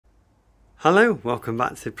Hello, welcome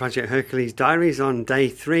back to Project Hercules Diaries on day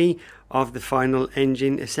 3 of the final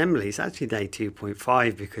engine assembly. It's actually day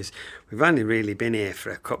 2.5 because we've only really been here for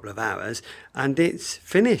a couple of hours and it's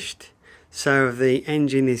finished. So the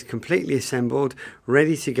engine is completely assembled,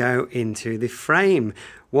 ready to go into the frame.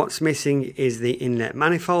 What's missing is the inlet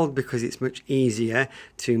manifold because it's much easier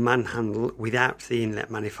to manhandle without the inlet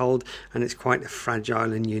manifold, and it's quite a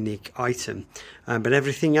fragile and unique item. But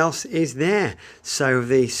everything else is there. So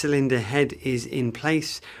the cylinder head is in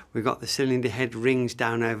place. We've got the cylinder head rings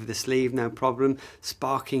down over the sleeve, no problem.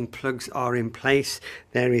 Sparking plugs are in place.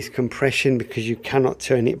 There is compression because you cannot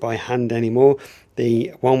turn it by hand anymore.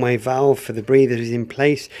 The one-way valve for the breather is in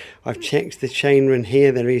place. I've checked the chain run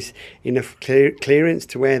here. There is enough clearance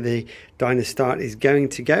to where the dyno start is going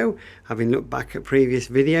to go, having looked back at previous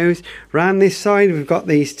videos. Around this side we've got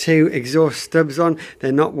these two exhaust stubs on.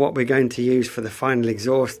 They're not what we're going to use for the final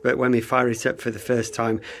exhaust, but when we fire it up for the first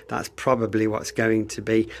time, that's probably what's going to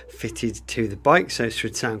be fitted to the bike, so it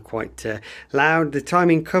should sound quite loud. The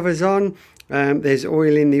timing cover's on. There's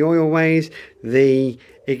oil in the oil ways. The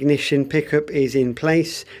ignition pickup is in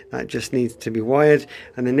place. That just needs to be wired,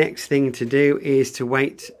 and the next thing to do is to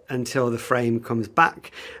wait until the frame comes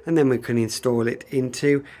back and then we can install it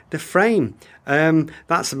into the frame.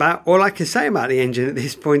 That's about all I can say about the engine at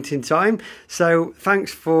this point in time. So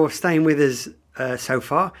thanks for staying with us so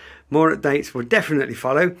far. More updates will definitely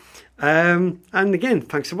follow, and again,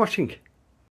 thanks for watching.